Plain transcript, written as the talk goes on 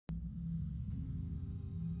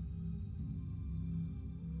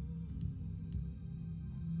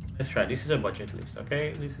Let's try. This is a budget list,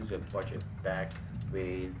 okay? This is a budget deck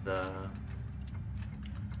with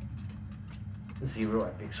 0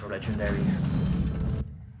 epics or legendaries.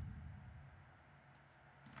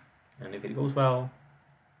 And if it goes well,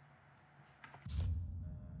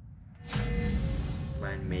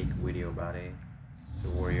 might make a video about it. The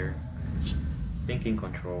warrior. Thinking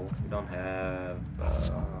control. We don't have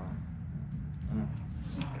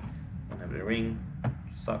the ring.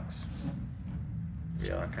 Sucks. We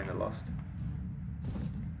are kind of lost.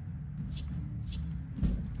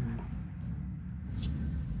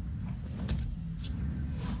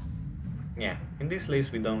 Yeah, in this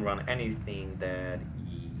list we don't run anything that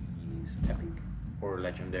is epic or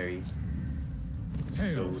legendary.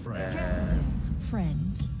 Hail, So Friend.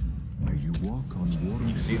 May you walk on water.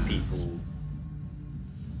 a few people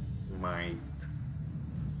might.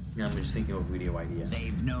 Yeah, I'm just thinking of video idea.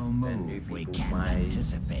 They've no Then new move we people can't might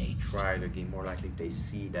anticipate. try the game more likely if they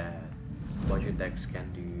see that budget decks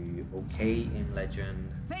can do okay in legend.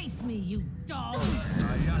 Face me, you dog!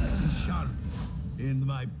 My axe is sharp, and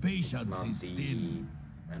my It's patience not is the thin.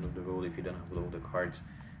 end of the road if you don't have all the cards,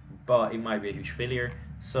 but it might be a huge failure.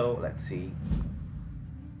 So let's see.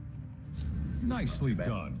 Nicely bad.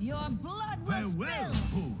 done. Your blood will Farewell,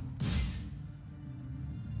 spill! Pooh.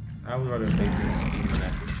 I would rather play Dream than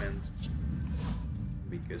Efficient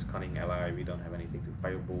because Cunning Ally we don't have anything to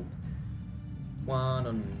Firebolt.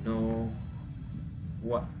 Wanna know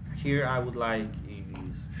what here I would like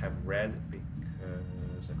is have red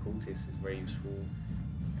because a cultist is very useful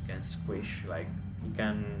against squish. Like you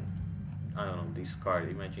can, I don't know, discard.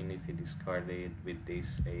 Imagine if you discarded with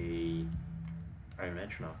this a Iron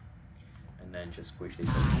Metronome and then just squish this.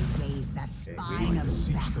 Raise the spine of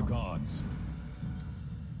Beseech the battle. gods.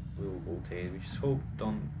 We will rotate. We just hope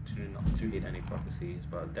not to hit any prophecies,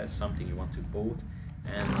 but that's something you want to bolt.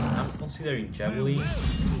 And I'm considering Javelin,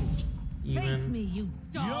 Face me, even you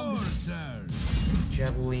dog! Your turn.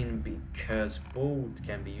 Javelin because bolt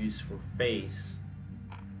can be used for face.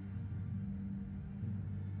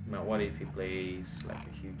 Now, what if he plays like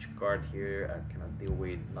a huge card here? I cannot deal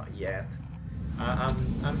with, not yet.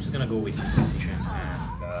 I'm just gonna go with this decision and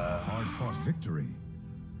Hard fought victory.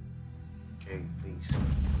 okay, please.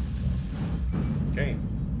 Okay.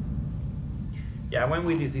 Yeah, I went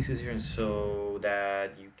with this decision so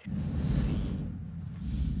that you can see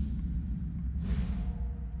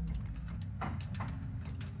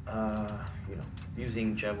you know,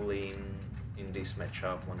 using Javelin in this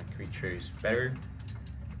matchup on a creature is better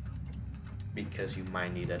because you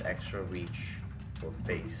might need that extra reach for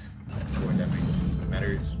face. That's where damage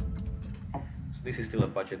matters. So this is still a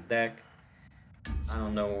budget deck. I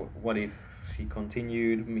don't know what if he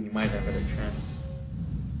continued, he might have had a chance.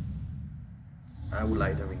 I would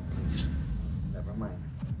like the ring, please. Never mind.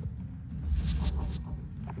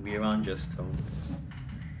 We run just stones.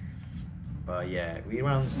 But yeah, we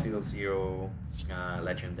run still 0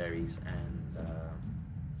 legendaries and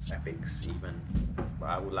epics even. But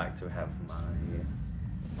I would like to have my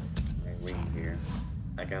ring here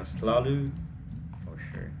against Lalu for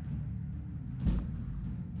sure.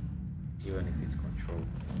 Even if it's control.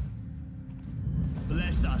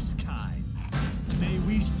 Bless us, kind. May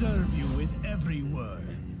we serve you with every word.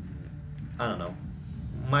 I don't know.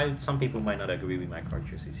 Some people might not agree with my card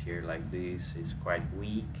choices here. Like this is quite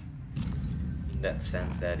weak in that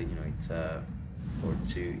sense that you know it's a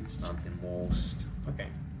 4/2. It's not the most okay.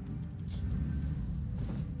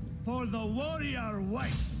 For the warrior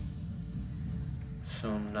wife.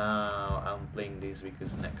 So now I'm playing this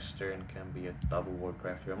because next turn can be a double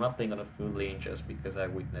Warcrafter. I'm not playing on a full lane just because I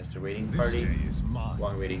witnessed the raiding This party. day is mine.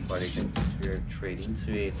 One raiding party can trade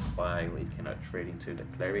into it, while it cannot trade into the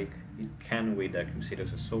cleric. It can with the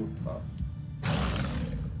Crusader's Assault, but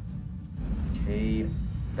okay,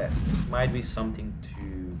 that might be something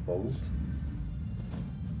to bolt.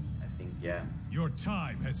 I think, yeah. Your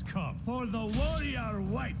time has come. For the warrior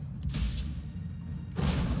wife.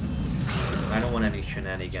 I don't want any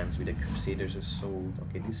shenanigans with the Crusader's Assault.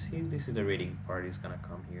 Okay, this is the raiding party is gonna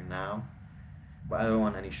come here now, but I don't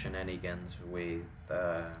want any shenanigans with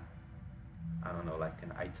I don't know, like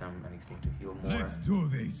an item, anything to heal more. Let's do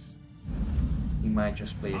this. He might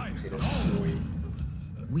just play Crusader's Assault.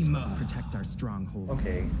 We must protect our stronghold.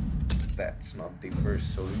 Okay, that's not the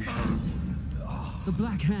first solution. The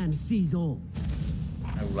Black Hand sees all.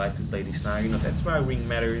 I would like to play this now. You know, that's why ring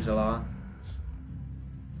matters a lot.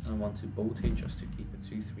 I want to bolt it just to keep a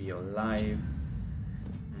 2/3 alive.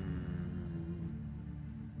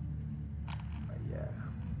 But yeah.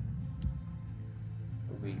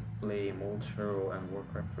 We play Moltero and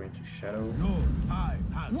Warcrafter into Shadow. Your time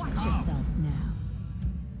has Watch come. yourself now.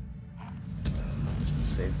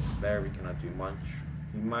 safe there. We cannot do much.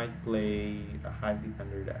 He might play a Hive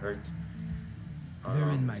Defender that hurts. They're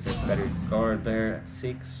in my There's sights. better guard there at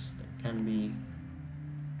 6. That can be,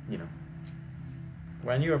 you know,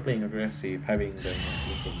 when you are playing aggressive, having the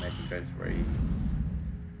little magic is very.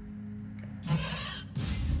 Okay.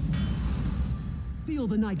 Feel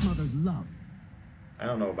the Night Mother's love. I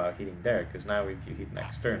don't know about hitting there, because now if you hit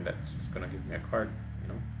next turn, that's just gonna give me a card, you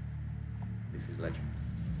know. This is legend.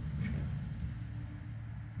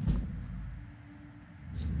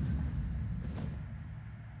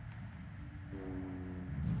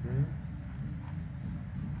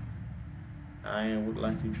 I would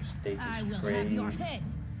like to just take I this will trade. have your head.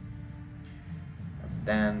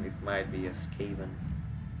 Then it might be a Skaven.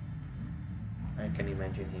 I can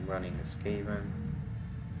imagine him running a Skaven.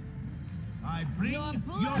 I bring Your your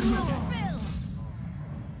blood will wrath. spill.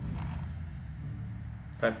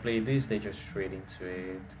 If I play this, they just trade into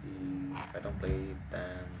it. If I don't play it,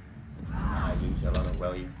 then I lose a lot of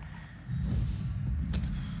value.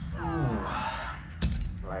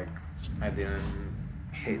 Like, I didn't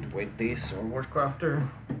hit with this or Wordcrafter.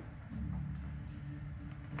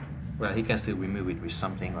 Well, he can still remove it with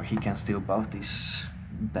something, or he can still buff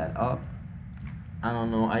that up. I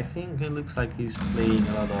don't know. I think it looks like he's playing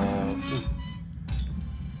a lot of. Ooh.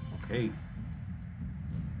 Okay.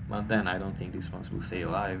 But then I don't think these ones will stay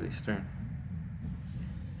alive this turn.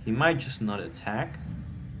 He might just not attack,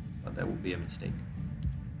 but that would be a mistake.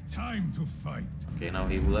 Time to fight. Okay, now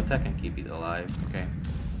he will attack and keep it alive. Okay.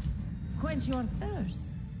 Quench your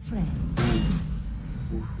thirst, friend.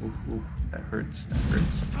 Oof, oof, oof. That hurts. That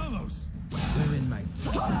hurts. Talos. They're in my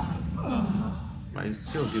sights. But it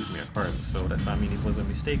still gives me a card, so that's why I mean it was a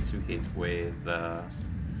mistake to hit with.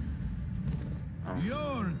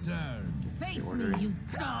 Your turn. Face order. me, you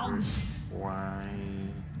dog. Why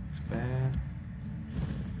it's bad?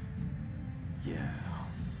 Yeah.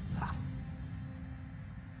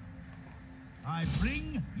 I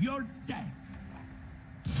bring your death.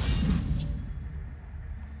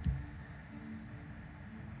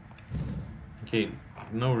 Okay,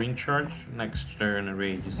 no ring charge. Next turn, a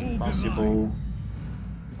rage is impossible.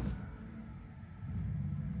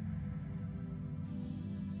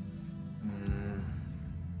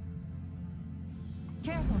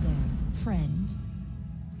 Careful there, friend.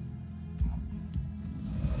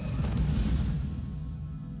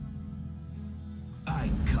 I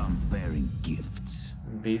come bearing gifts.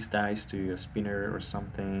 These dice to a spinner or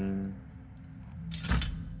something.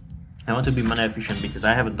 I want to be mana efficient because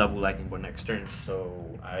I have a double lightning bolt next turn,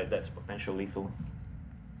 so that's potential lethal.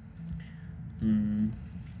 Yeah.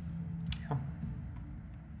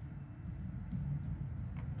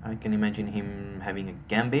 I can imagine him having a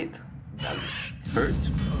gambit. That hurts,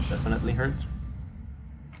 definitely hurts.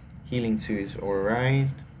 Healing 2 is alright,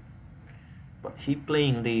 but he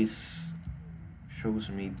playing this shows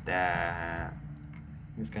me that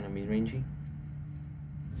he's kind of mid-rangey.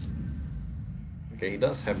 Okay, he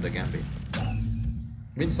does have the gambit.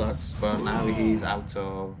 It sucks, but now he's out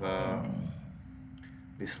of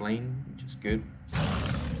this lane, which is good.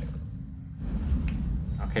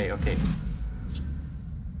 Okay, okay.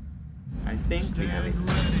 I think we have it.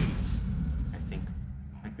 I think.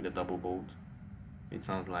 Like with a double bolt. It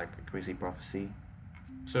sounds like a crazy prophecy.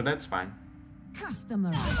 So that's fine.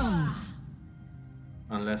 Customer only.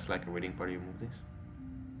 Unless like a raiding party remove this.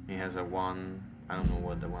 He has a 1. I don't know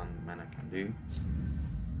what the 1 mana can do.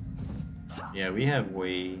 Yeah, we have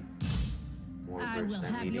way more I burst will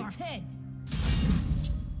than have needed. your head.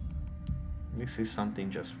 This is something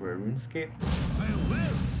just for a RuneScape.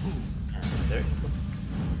 Farewell. And there you go.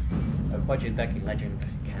 A budget deck in Legend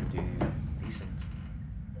can do decent.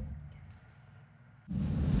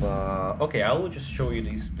 But okay, I will just show you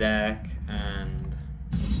this deck and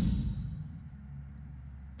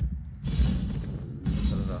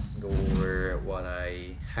go over what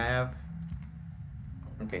I have.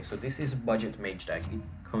 Okay, so this is a budget mage deck. It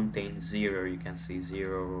contains 0, you can see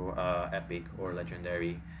 0 epic or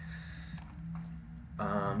legendary.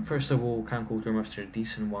 First of all, Crown Quartermaster,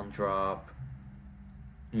 decent 1-drop.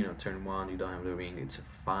 You know, turn 1, you don't have the ring, it's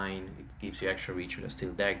fine. It gives you extra reach with a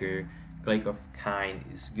steel dagger. Glaive of Kind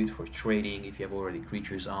is good for trading if you have already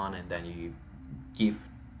creatures on, and then you give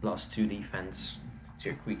 +2 defense to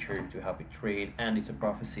your creature to help it trade. And it's a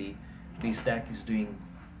prophecy. This deck is doing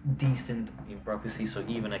decent in prophecy, so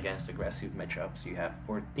even against aggressive matchups you have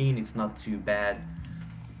 14, it's not too bad.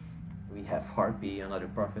 We have Harpy, another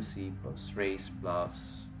prophecy, plus race,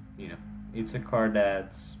 plus, you know, it's a card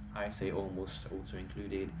that I say almost also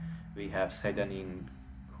included. We have Sedanin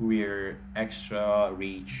Courier, extra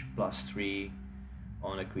reach, +3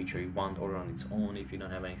 on a creature you want or on its own if you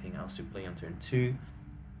don't have anything else to play on turn 2.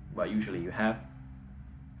 what usually you have.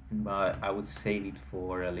 But I would save it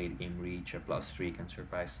for a late game reach. A +3 can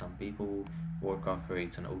surprise some people. Work offer,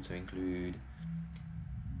 it's an auto include.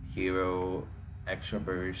 Hero, extra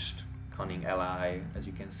burst, cunning ally. As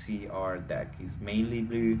you can see, our deck is mainly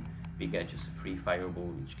blue. We get just a free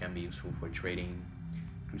fireball, which can be useful for trading.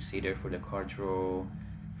 Crusader for the card draw.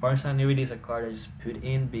 Farsight Nereid is a card I just put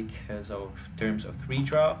in because of terms of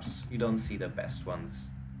 3-drops. You don't see the best ones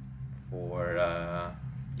for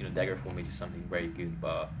you know, Daggerfall Mage is something very good,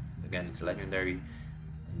 but again it's legendary.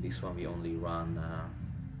 And this one we only run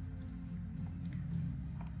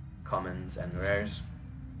commons and rares.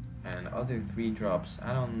 And other 3-drops,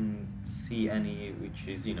 I don't see any, which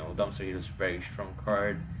is, you know, Dumpster Hero's very strong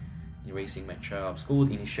card. Erasing matchups.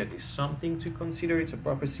 Gold Initiate is something to consider. It's a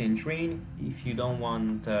Prophecy and Drain. If you don't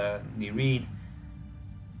want Nereid,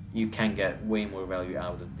 you can get way more value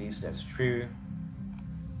out of this, that's true.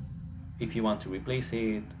 If you want to replace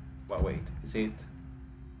it, well, wait, is it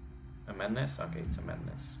a Madness? Okay, it's a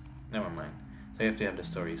Madness. Never mind. So you have to have the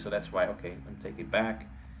story, so that's why, okay, let me take it back.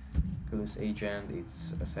 Coolest Agent,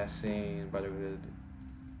 it's Assassin, Brotherhood.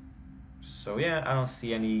 So yeah, I don't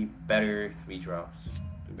see any better 3-drops,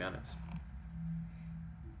 to be honest.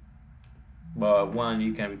 But one,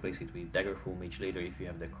 you can replace it with Daggerfall Mage later if you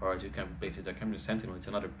have the cards. You can replace it with Cameron Sentinel, it's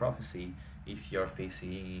another Prophecy if you're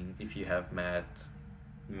facing, if you have met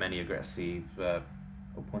many aggressive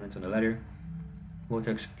opponents on the ladder.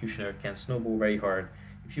 Water Executioner can snowball very hard.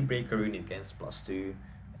 If you break a rune, it gets +2.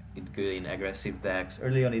 It's good in aggressive decks.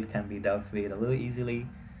 Early on it can be dealt with a little easily,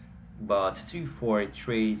 but 2-4 it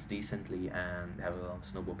trades decently and have a lot of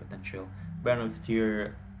snowball potential. Baron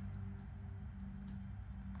Tier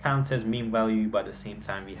counts as meme value, but at the same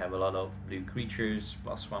time we have a lot of blue creatures,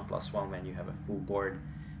 +1/+1 when you have a full board.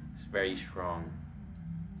 It's very strong.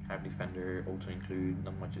 Hive Defender, auto include,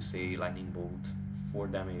 not much to say. Lightning Bolt, 4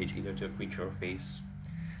 damage either to a creature or face.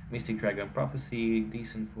 Mystic Dragon Prophecy,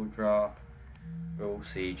 decent 4-drop. Rogue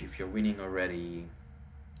Sage, if you're winning already,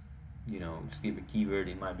 you know, just give a keyword.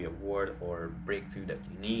 It might be a ward or breakthrough that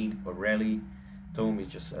you need, or rally. Tome is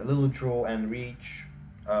just a little draw and reach.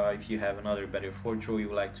 If you have another better 4-draw you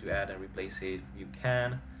would like to add and replace it, you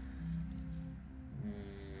can.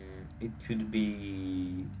 It could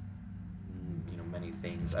be, you know, many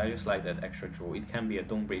things. I just like that extra draw. It can be a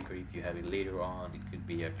Dawnbreaker if you have it later on. It could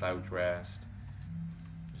be a Cloud Rest.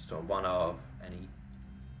 Just a one of any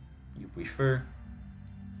you prefer.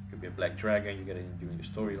 Could be a Black Dragon, you get it during the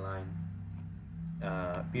storyline.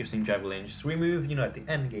 Piercing Javelin, just remove, you know, at the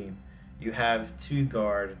end game you have 2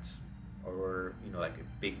 guards, or, you know, like a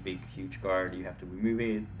big huge guard, you have to remove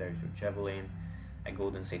it. There's your Javelin. And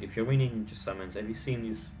Golden State, if you're winning, just summons. Have you seen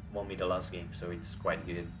this? Won me the last game, so it's quite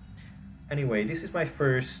good. Anyway, this is my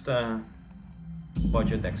first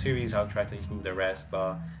budget deck series. I'll try to improve the rest,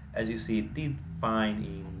 but as you see, it did fine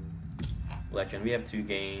in Legend. We have 2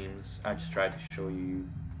 games. I just try to show you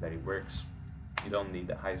that it works. You don't need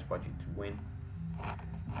the highest budget to win.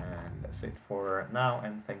 And that's it for now,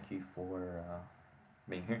 and thank you for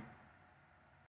being here.